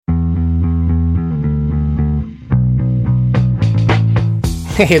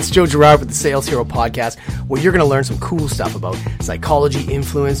Hey, it's Joe Girard with the Sales Hero Podcast, where you're going to learn some cool stuff about psychology,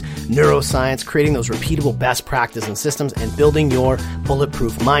 influence, neuroscience, creating those repeatable best practices and systems, and building your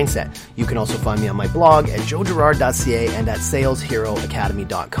bulletproof mindset. You can also find me on my blog at joegirard.ca and at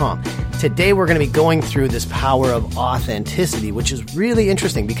salesheroacademy.com. Today, we're going to be going through this power of authenticity, which is really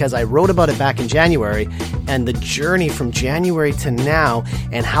interesting because I wrote about it back in January, and the journey from January to now,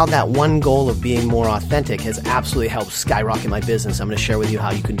 and how that one goal of being more authentic has absolutely helped skyrocket my business. I'm going to share with you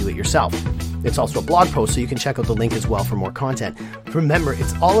how you can do it yourself. It's also a blog post, so you can check out the link as well for more content. Remember,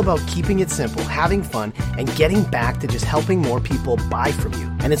 it's all about keeping it simple, having fun, and getting back to just helping more people buy from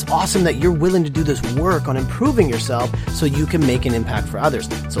you. And it's awesome that you're willing to do this work on improving yourself so you can make an impact for others.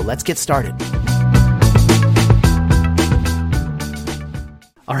 So let's get started.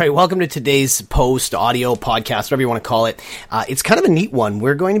 All right, welcome to today's post, audio, podcast, whatever you want to call it. It's kind of a neat one.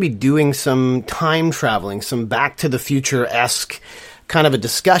 We're going to be doing some time traveling, some Back to the Future-esque kind of a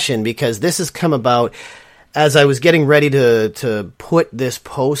discussion, because this has come about as I was getting ready to put this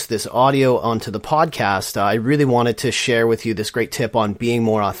post, this audio onto the podcast. I really wanted to share with you this great tip on being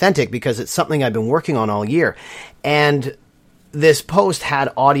more authentic, because it's something I've been working on all year. And this post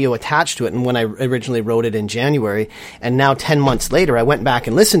had audio attached to it, and when I originally wrote it in January, and now 10 months later, I went back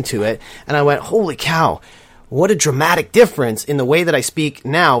and listened to it, and I went, holy cow, what a dramatic difference in the way that I speak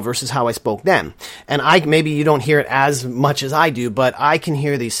now versus how I spoke then. And maybe you don't hear it as much as I do, but I can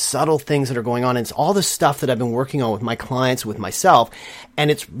hear these subtle things that are going on. And it's all the stuff that I've been working on with my clients, with myself.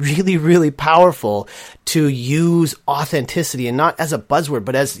 And it's really, really powerful to use authenticity, and not as a buzzword,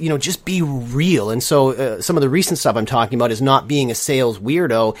 but as, just be real. And so some of the recent stuff I'm talking about is not being a sales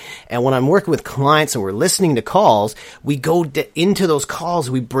weirdo. And when I'm working with clients and we're listening to calls, we go into those calls,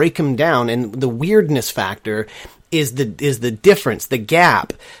 we break them down, and the weirdness factor is the difference, the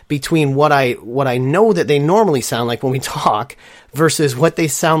gap between what I know that they normally sound like when we talk versus what they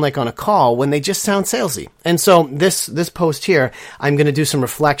sound like on a call when they just sound salesy. And so this post here, I'm going to do some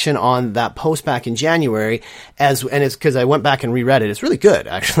reflection on that post back in January, and it's because I went back and reread it. It's really good,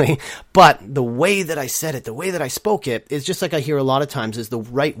 actually. But the way that I said it, the way that I spoke it, is just like I hear a lot of times, is the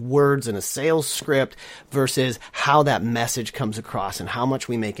right words in a sales script versus how that message comes across and how much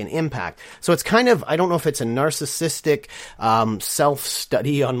we make an impact. So it's kind of, I don't know if it's a narcissistic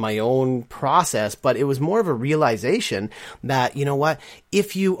self-study on my own process, but it was more of a realization that, you know what,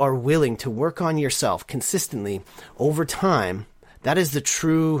 if you are willing to work on yourself consistently over time, that is the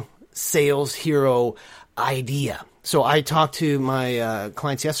true sales hero idea. So I talked to my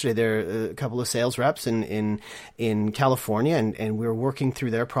clients yesterday. There are a couple of sales reps in California, and we were working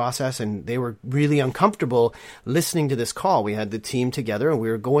through their process, and they were really uncomfortable listening to this call. We had the team together, and we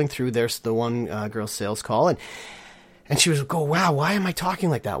were going through the one girl's sales call, and she was go, wow, why am I talking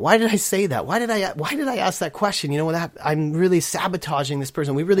like that? Why did I say that? Why did I ask that question? I'm really sabotaging this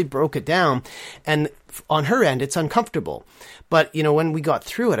person. We really broke it down. And on her end, it's uncomfortable. But, when we got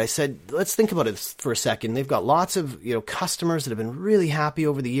through it, I said, let's think about it for a second. They've got lots of, customers that have been really happy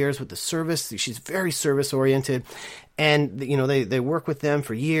over the years with the service. She's very service oriented. And, they work with them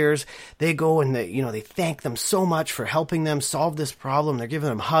for years. They go and they thank them so much for helping them solve this problem. They're giving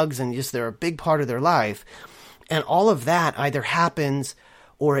them hugs, and they're a big part of their life. And all of that either happens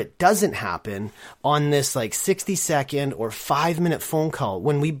or it doesn't happen on this 60-second or 5-minute phone call.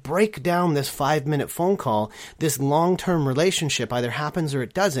 When we break down this 5-minute phone call, this long-term relationship either happens or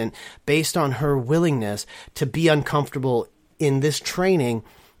it doesn't, based on her willingness to be uncomfortable in this training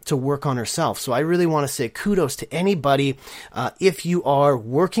to work on herself. So I really want to say kudos to anybody if you are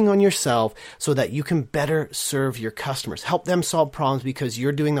working on yourself so that you can better serve your customers, help them solve problems, because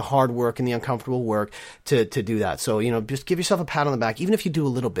you're doing the hard work and the uncomfortable work to do that. So, just give yourself a pat on the back, even if you do a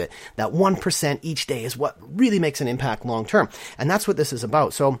little bit. That 1% each day is what really makes an impact long term. And that's what this is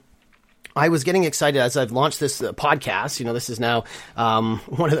about. So I was getting excited as I've launched this podcast. This is now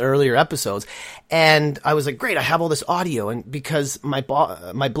one of the earlier episodes. And I was like, great, I have all this audio. And because my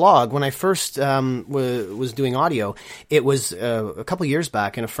blog, when I first was doing audio, it was a couple years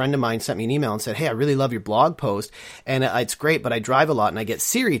back, and a friend of mine sent me an email and said, hey, I really love your blog post, and it's great, but I drive a lot, and I get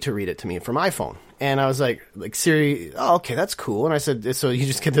Siri to read it to me from iPhone. And I was like Siri, oh, okay, that's cool. And I said, so you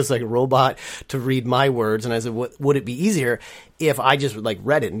just get this robot to read my words. And I said, would it be easier if I just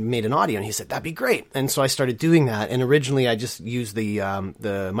read it and made an audio? And he said, that'd be great. And so I started doing that. And originally I just used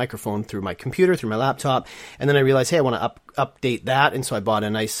the microphone through my computer, through my laptop. And then I realized, hey, I want to update that. And so I bought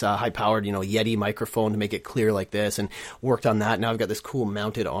a nice high-powered, Yeti microphone to make it clear like this, and worked on that. Now I've got this cool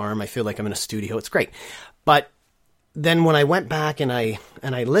mounted arm. I feel like I'm in a studio. It's great. But then when I went back and I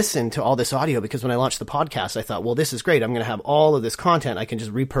listened to all this audio, because when I launched the podcast, I thought, well, this is great. I'm going to have all of this content I can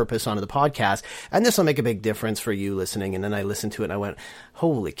just repurpose onto the podcast, and this will make a big difference for you listening. And then I listened to it and I went,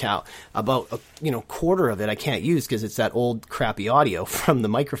 holy cow, about a quarter of it I can't use because it's that old crappy audio from the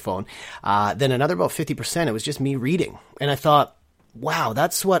microphone. Then another about 50%, it was just me reading. And I thought, wow,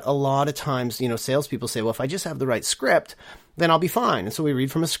 that's what a lot of times, salespeople say, well, if I just have the right script, then I'll be fine. And so we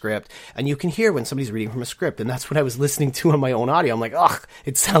read from a script, and you can hear when somebody's reading from a script. And that's what I was listening to on my own audio. I'm like, ugh,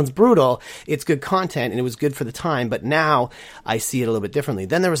 it sounds brutal. It's good content, and it was good for the time. But now I see it a little bit differently.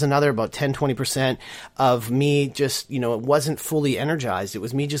 Then there was another about 10, 20% of me just, it wasn't fully energized. It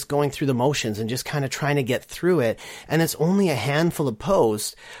was me just going through the motions and just kind of trying to get through it. And it's only a handful of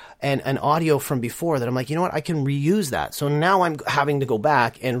posts and an audio from before that I'm like, you know what, I can reuse that. So now I'm having to go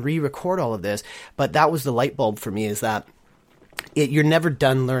back and re-record all of this. But that was the light bulb for me, is that you're never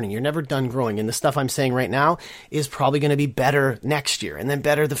done learning. You're never done growing. And the stuff I'm saying right now is probably going to be better next year, and then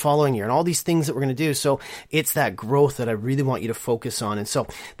better the following year, and all these things that we're going to do. So it's that growth that I really want you to focus on. And so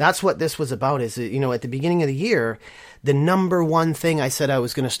that's what this was about, is, at the beginning of the year, the number one thing I said I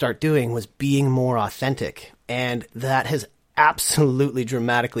was going to start doing was being more authentic. And that has absolutely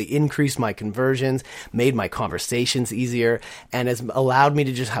dramatically increased my conversions, made my conversations easier, and has allowed me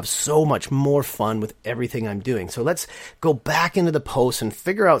to just have so much more fun with everything I'm doing. So let's go back into the post and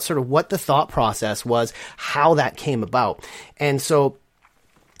figure out sort of what the thought process was, how that came about. And so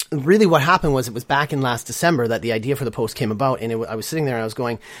really what happened was, it was back in last December that the idea for the post came about. And I was sitting there and I was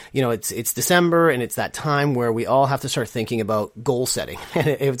going, it's December, and it's that time where we all have to start thinking about goal setting. And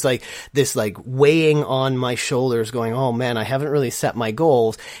it's like this weighing on my shoulders going, oh man, I haven't really set my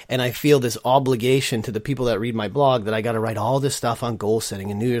goals. And I feel this obligation to the people that read my blog that I got to write all this stuff on goal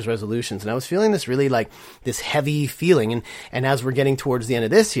setting and New Year's resolutions. And I was feeling this really this heavy feeling. And as we're getting towards the end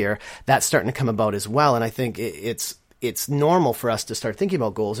of this year, that's starting to come about as well. And I think it's normal for us to start thinking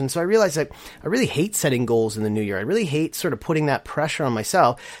about goals. And so I realized that I really hate setting goals in the new year. I really hate sort of putting that pressure on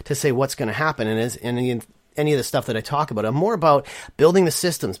myself to say what's going to happen. And any of the stuff that I talk about, I'm more about building the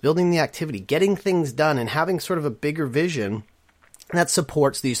systems, building the activity, getting things done, and having sort of a bigger vision that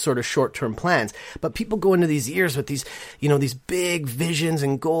supports these sort of short-term plans. But people go into these years with these, these big visions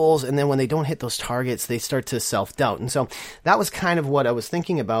and goals. And then when they don't hit those targets, they start to self-doubt. And so that was kind of what I was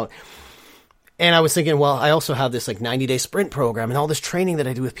thinking about. And I was thinking, well, I also have this 90-day sprint program and all this training that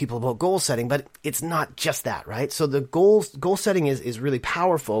I do with people about goal setting, but it's not just that, right? So the goal setting is really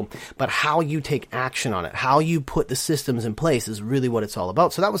powerful, but how you take action on it, how you put the systems in place is really what it's all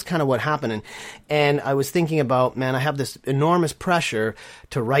about. So that was kind of what happened. And I was thinking about, man, I have this enormous pressure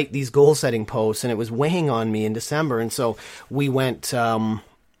to write these goal setting posts, and it was weighing on me in December. And so we went,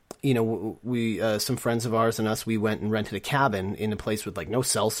 some friends of ours and us, we went and rented a cabin in a place with no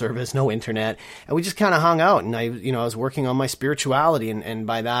cell service, no internet. And we just kind of hung out. And I was working on my spirituality. And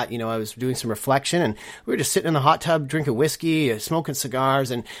by that, I was doing some reflection, and we were just sitting in the hot tub, drinking whiskey, smoking cigars.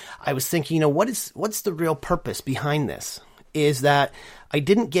 And I was thinking, what's the real purpose behind this? Is that I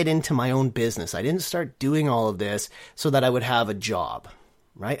didn't get into my own business. I didn't start doing all of this so that I would have a job.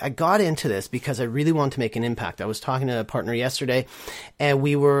 Right? I got into this because I really wanted to make an impact. I was talking to a partner yesterday, and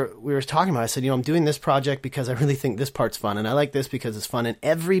we were talking about it. I said, I'm doing this project because I really think this part's fun, and I like this because it's fun. And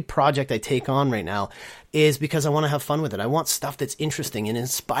every project I take on right now is because I want to have fun with it. I want stuff that's interesting and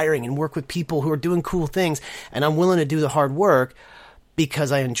inspiring and work with people who are doing cool things, and I'm willing to do the hard work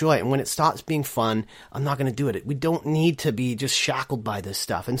because I enjoy it. And when it stops being fun, I'm not going to do it. We don't need to be just shackled by this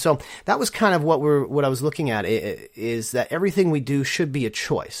stuff. And so that was kind of what I was looking at, is that everything we do should be a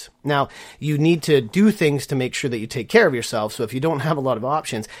choice. Now, you need to do things to make sure that you take care of yourself. So if you don't have a lot of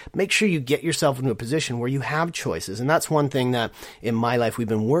options, make sure you get yourself into a position where you have choices. And that's one thing that in my life we've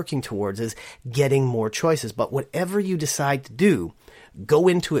been working towards, is getting more choices. But whatever you decide to do, go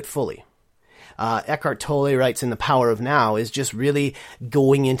into it fully. Eckhart Tolle writes in The Power of Now, is just really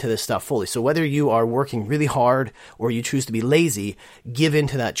going into this stuff fully. So whether you are working really hard or you choose to be lazy, give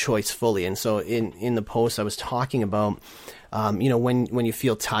into that choice fully. And so in the post, I was talking about, when you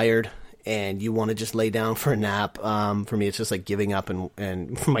feel tired and you want to just lay down for a nap. For me, it's just giving up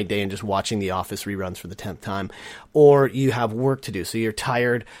and for my day and just watching The Office reruns for the 10th time. Or you have work to do. So you're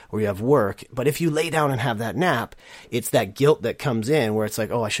tired or you have work. But if you lay down and have that nap, it's that guilt that comes in where it's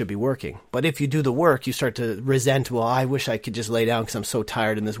oh, I should be working. But if you do the work, you start to resent, well, I wish I could just lay down because I'm so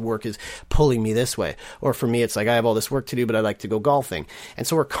tired and this work is pulling me this way. Or for me, it's I have all this work to do, but I'd like to go golfing. And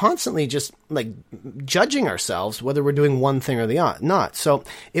so we're constantly just judging ourselves whether we're doing one thing or the not. So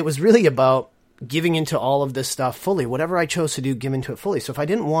it was really about giving into all of this stuff fully. Whatever I chose to do, give into it fully. So if I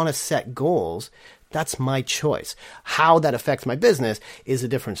didn't want to set goals That's my choice. How that affects my business is a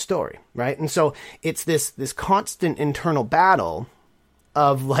different story, right? And so it's this constant internal battle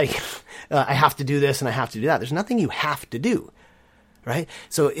of like, I have to do this and I have to do that. There's nothing you have to do. Right?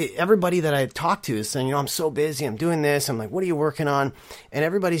 So everybody that I talk to is saying, I'm so busy, I'm doing this. I'm like, what are you working on? And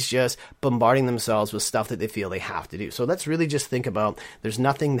everybody's just bombarding themselves with stuff that they feel they have to do. So let's really just think about, there's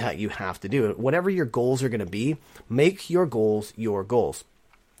nothing that you have to do. Whatever your goals are going to be, make your goals your goals.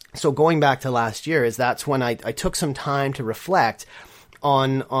 So going back to last year, that's when I took some time to reflect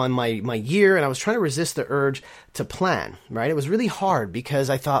on my year, and I was trying to resist the urge to plan, right? It was really hard because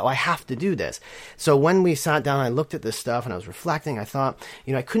I thought, I have to do this. So when we sat down, I looked at this stuff and I was reflecting, I thought,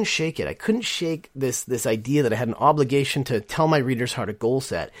 I couldn't shake it. I couldn't shake this idea that I had an obligation to tell my readers how to goal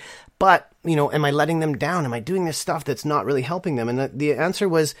set. But, am I letting them down? Am I doing this stuff that's not really helping them? And the answer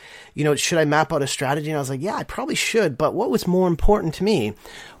was, should I map out a strategy? And I was like, yeah, I probably should. But what was more important to me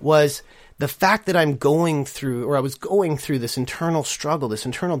was the fact that I was going through this internal struggle, this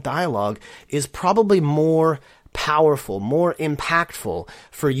internal dialogue is probably more powerful, more impactful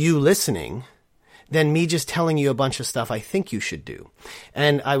for you listening than me just telling you a bunch of stuff I think you should do.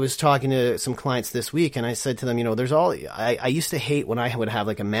 And I was talking to some clients this week and I said to them, I used to hate when I would have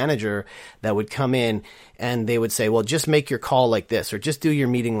like a manager that would come in and they would say, well, just make your call like this or just do your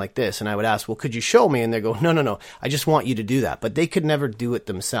meeting like this. And I would ask, well, could you show me? And they go, no, I just want you to do that. But they could never do it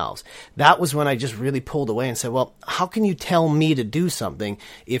themselves. That was when I just really pulled away and said, well, how can you tell me to do something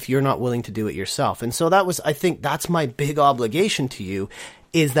if you're not willing to do it yourself? And so I think that's my big obligation to you,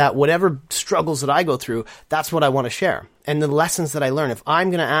 is that whatever struggles that I go through, that's what I want to share. And the lessons that I learn, if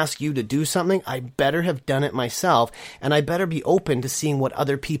I'm going to ask you to do something, I better have done it myself, and I better be open to seeing what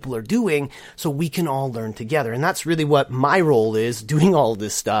other people are doing so we can all learn together. And that's really what my role is, doing all of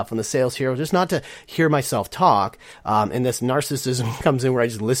this stuff on the Sales Hero, just not to hear myself talk. And this narcissism comes in where I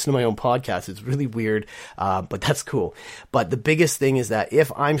just listen to my own podcast. It's really weird, but that's cool. But the biggest thing is that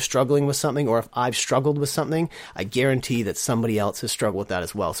if I'm struggling with something or if I've struggled with something, I guarantee that somebody else has struggled with that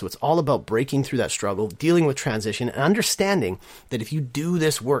as well. So it's all about breaking through that struggle, dealing with transition, and understanding that if you do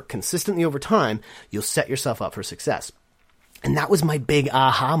this work consistently over time, you'll set yourself up for success. And that was my big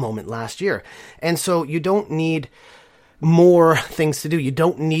aha moment last year. And so you don't need more things to do. You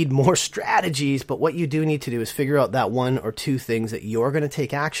don't need more strategies, but what you do need to do is figure out that one or two things that you're going to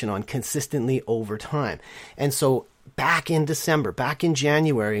take action on consistently over time. And so back in December, back in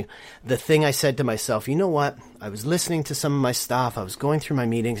January, the thing I said to myself, you know what? I was listening to some of my stuff. I was going through my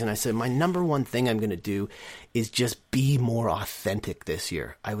meetings and I said, my number one thing I'm going to do is just be more authentic this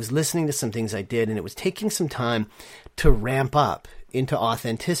year. I was listening to some things I did and it was taking some time to ramp up into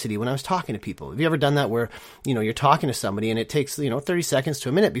authenticity when I was talking to people. Have you ever done that where, you're talking to somebody and it takes, 30 seconds to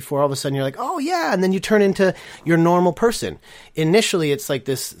a minute before all of a sudden you're like, oh yeah, and then you turn into your normal person. Initially, it's like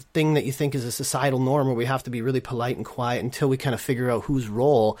this thing that you think is a societal norm where we have to be really polite and quiet until we kind of figure out whose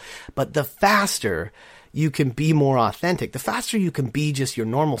role. But the faster you can be more authentic, the faster you can be just your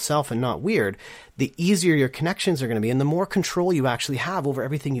normal self and not weird, the easier your connections are going to be and the more control you actually have over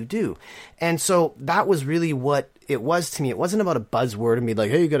everything you do. And so that was really what it was to me. It wasn't about a buzzword and be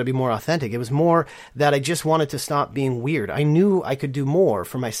like, hey, you got to be more authentic. It was more that I just wanted to stop being weird. I knew I could do more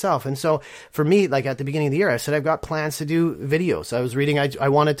for myself. And so for me, like at the beginning of the year, I said, I've got plans to do videos. I was reading, I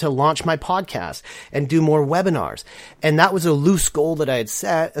wanted to launch my podcast and do more webinars. And that was a loose goal that I had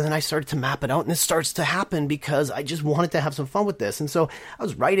set. And then I started to map it out and it starts to happen because I just wanted to have some fun with this. And so I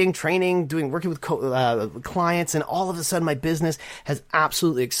was writing, training, working with clients, and all of a sudden my business has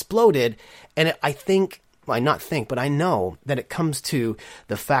absolutely exploded. And I know that it comes to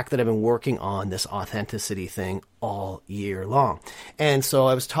the fact that I've been working on this authenticity thing all year long. And so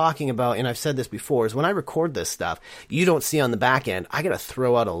I was talking about, and I've said this before, is when I record this stuff, you don't see on the back end, I got to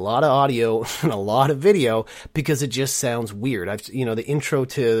throw out a lot of audio and a lot of video because it just sounds weird. The intro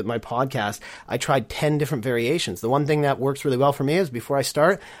to my podcast, I tried 10 different variations. The one thing that works really well for me is before I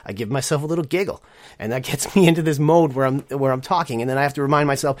start, I give myself a little giggle, and that gets me into this mode where I'm talking. And then I have to remind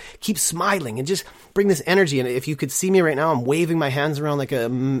myself, keep smiling and just bring this energy. And if you could see me right now, I'm waving my hands around like a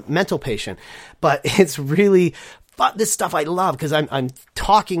mental patient, but it's really this stuff I love because I'm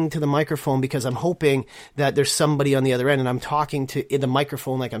talking to the microphone because I'm hoping that there's somebody on the other end and I'm talking to the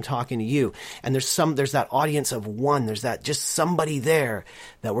microphone like I'm talking to you. And there's that audience of one, there's that just somebody there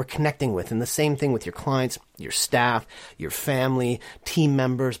that we're connecting with. And the same thing with your clients, your staff, your family, team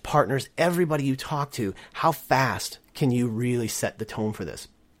members, partners, everybody you talk to. How fast can you really set the tone for this?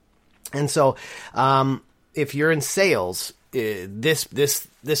 And so, if you're in sales,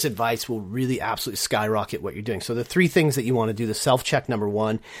 this advice will really absolutely skyrocket what you're doing. So the three things that you want to do, the self-check number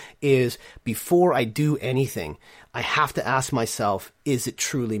one is before I do anything, I have to ask myself, is it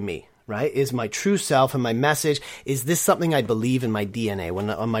truly me? right? Is my true self and my message, is this something I believe in my DNA? When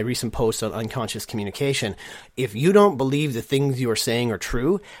on my recent post on unconscious communication, if you don't believe the things you are saying are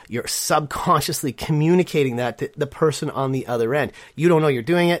true, you're subconsciously communicating that to the person on the other end. You don't know you're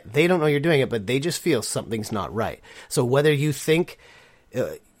doing it, they don't know you're doing it, but they just feel something's not right. So whether you think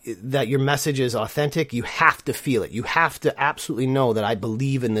that your message is authentic, you have to feel it. You have to absolutely know that I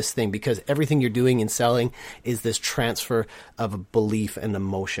believe in this thing, because everything you're doing in selling is this transfer of a belief and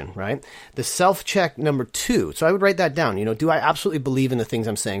emotion, right? The self-check number 2. So I would write that down. Do I absolutely believe in the things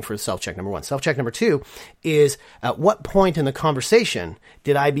I'm saying for self-check number 1? Self-check number 2 is, at what point in the conversation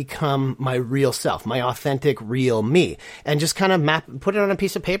did I become my real self, my authentic, real me? And just kind of put it on a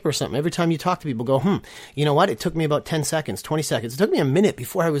piece of paper or something. Every time you talk to people, go, you know what? It took me about 10 seconds, 20 seconds. It took me a minute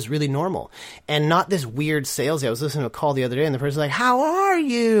before I was really normal, and not this weird salesy. I was listening to a call the other day, and the person's like, "How are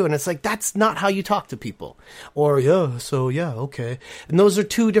you?" And it's like, that's not how you talk to people. Or, yeah, okay. And those are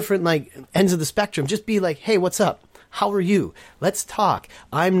two different ends of the spectrum. Just be like, "Hey, what's up? How are you? Let's talk.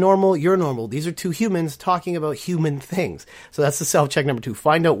 I'm normal. You're normal. These are two humans talking about human things." So that's the self-check number 2.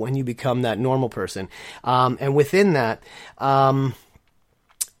 Find out when you become that normal person. And within that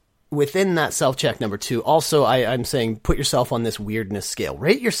self-check number 2, also I'm saying put yourself on this weirdness scale.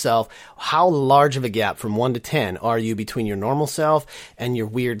 Rate yourself. How large of a gap from 1 to 10 are you between your normal self and your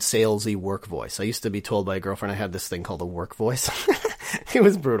weird salesy work voice? I used to be told by a girlfriend I had this thing called a work voice. It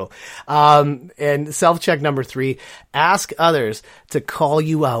was brutal. And self-check number 3, ask others to call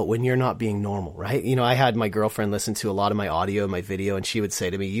you out when you're not being normal, right? I had my girlfriend listen to a lot of my audio and my video, and she would say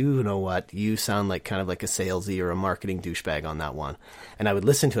to me, "You know what? You sound like kind of like a salesy or a marketing douchebag on that one." And I would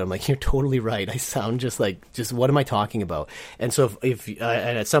listen to it. I'm like, "You're totally right. I sound just what am I talking about?" And so if and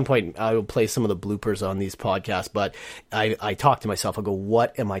at some point I will play some of the bloopers on these podcasts, but I talk to myself. I go,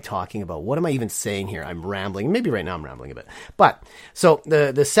 "What am I talking about? What am I even saying here? I'm rambling." Maybe right now I'm rambling a bit. But so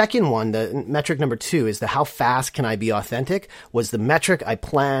the second one, the metric number 2, is the how fast can I be authentic, was the metric I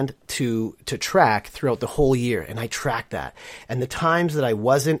planned to track throughout the whole year. And I tracked that. And the times that I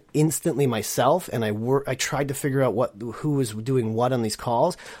wasn't instantly myself and I tried to figure out who was doing what on these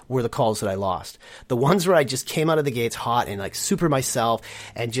calls were the calls that I lost. The ones where I just came out of the gates hot and super myself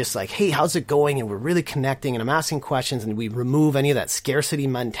and just "Hey, how's it going?" And we're really connecting and I'm asking questions, and we remove any of that scarcity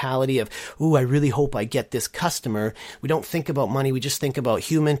mentality of, "Ooh, I really hope I get this customer." We don't think about money. We just think about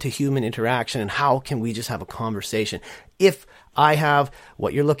human to human interaction and how can we just have a conversation. If I have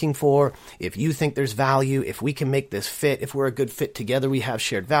what you're looking for, if you think there's value, if we can make this fit, if we're a good fit together, we have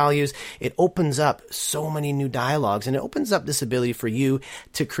shared values, it opens up so many new dialogues, and it opens up this ability for you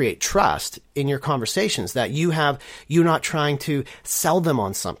to create trust in your conversations, that you're not trying to sell them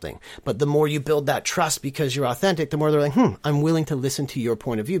on something. But the more you build that trust because you're authentic, the more they're like, I'm willing to listen to your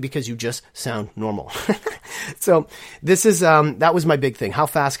point of view because you just sound normal. So this is, that was my big thing. How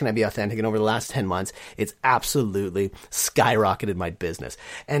fast can I be authentic? And over the last 10 months, it's absolutely skyrocketed my business.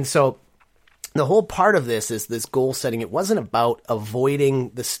 And so the whole part of this is this goal setting. It wasn't about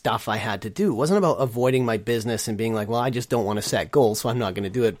avoiding the stuff I had to do. It wasn't about avoiding my business and being like, well, I just don't want to set goals, so I'm not going to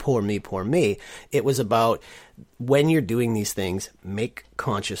do it. Poor me, poor me. It was about, when you're doing these things, make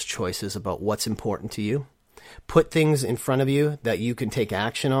conscious choices about what's important to you. Put things in front of you that you can take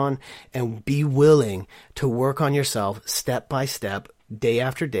action on, and be willing to work on yourself step by step, day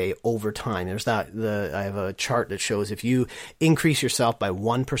after day, over time. I have a chart that shows if you increase yourself by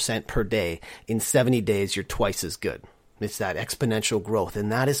 1% per day, in 70 days, you're twice as good. It's that exponential growth.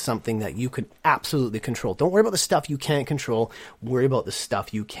 And that is something that you can absolutely control. Don't worry about the stuff you can't control. Worry about the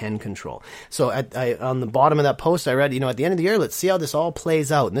stuff you can control. So on the bottom of that post, I read, at the end of the year, let's see how this all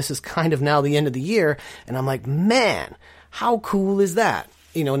plays out. And this is kind of now the end of the year. And I'm like, man, how cool is that?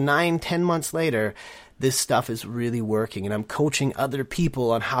 9-10 months later, this stuff is really working, and I'm coaching other people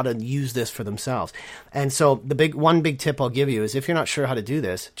on how to use this for themselves. And so one big tip I'll give you is, if you're not sure how to do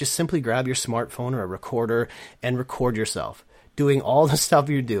this, just simply grab your smartphone or a recorder and record yourself doing all the stuff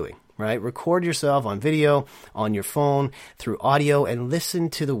you're doing, right? Record yourself on video, on your phone, through audio, and listen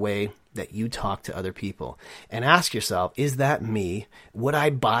to the way that you talk to other people, and ask yourself, is that me? Would I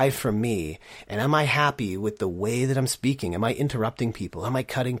buy from me? And am I happy with the way that I'm speaking? Am I interrupting people? Am I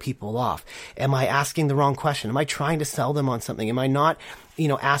cutting people off? Am I asking the wrong question? Am I trying to sell them on something? Am I not,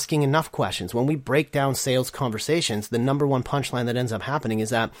 asking enough questions? When we break down sales conversations, the number one punchline that ends up happening is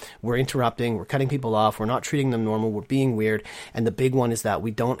that we're interrupting, we're cutting people off, we're not treating them normal, we're being weird. And the big one is that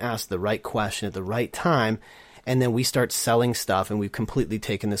we don't ask the right question at the right time. and then we start selling stuff, and we've completely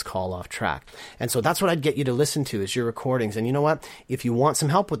taken this call off track. And so that's what I'd get you to listen to is your recordings. And you know what? If you want some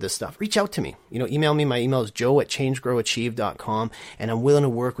help with this stuff, reach out to me. Email me. My email is joe@changegrowachieve.com, and I'm willing to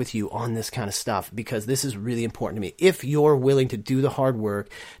work with you on this kind of stuff because this is really important to me. If you're willing to do the hard work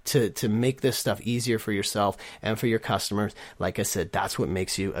to make this stuff easier for yourself and for your customers, like I said, that's what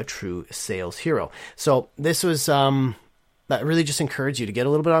makes you a true sales hero. So this was I really just encourage you to get a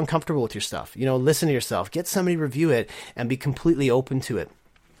little bit uncomfortable with your stuff. Listen to yourself, get somebody to review it, and be completely open to it.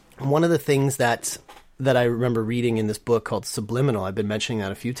 And one of the things that I remember reading in this book called Subliminal, I've been mentioning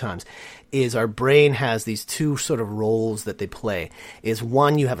that a few times, is our brain has these two sort of roles that they play. Is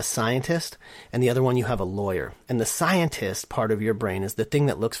one, you have a scientist, and the other one, you have a lawyer. And the scientist part of your brain is the thing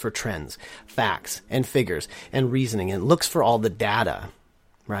that looks for trends, facts, and figures, and reasoning, and looks for all the data.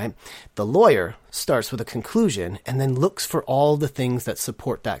 Right? The lawyer starts with a conclusion and then looks for all the things that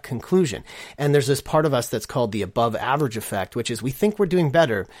support that conclusion. And there's this part of us that's called the above average effect, which is we think we're doing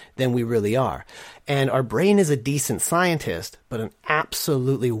better than we really are. And our brain is a decent scientist, but an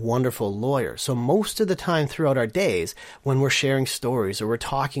absolutely wonderful lawyer. So most of the time throughout our days, when we're sharing stories or we're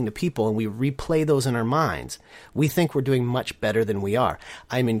talking to people and we replay those in our minds, we think we're doing much better than we are.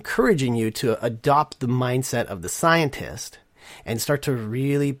 I'm encouraging you to adopt the mindset of the scientist and start to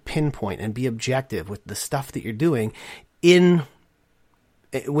really pinpoint and be objective with the stuff that you're doing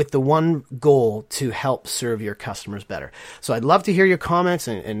with the one goal to help serve your customers better. So I'd love to hear your comments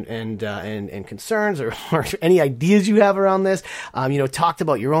and concerns or any ideas you have around this. Talked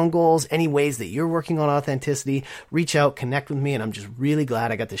about your own goals, any ways that you're working on authenticity. Reach out, connect with me, and I'm just really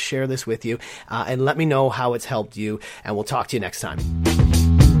glad I got to share this with you. And let me know how it's helped you, and we'll talk to you next time.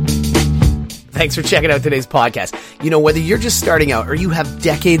 Thanks for checking out today's podcast. Whether you're just starting out or you have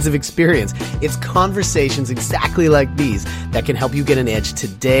decades of experience, it's conversations exactly like these that can help you get an edge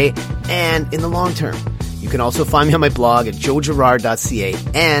today and in the long term. You can also find me on my blog at joegerard.ca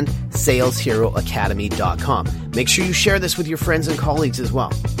and salesheroacademy.com. Make sure you share this with your friends and colleagues as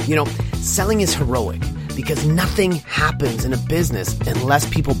well. Selling is heroic because nothing happens in a business unless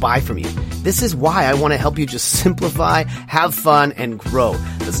people buy from you. This is why I want to help you just simplify, have fun, and grow.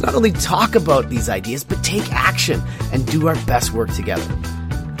 Let's not only talk about these ideas, but take action and do our best work together.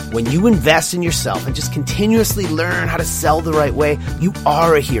 When you invest in yourself and just continuously learn how to sell the right way, you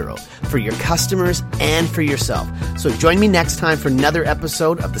are a hero for your customers and for yourself. So join me next time for another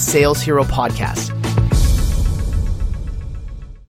episode of the Sales Hero Podcast.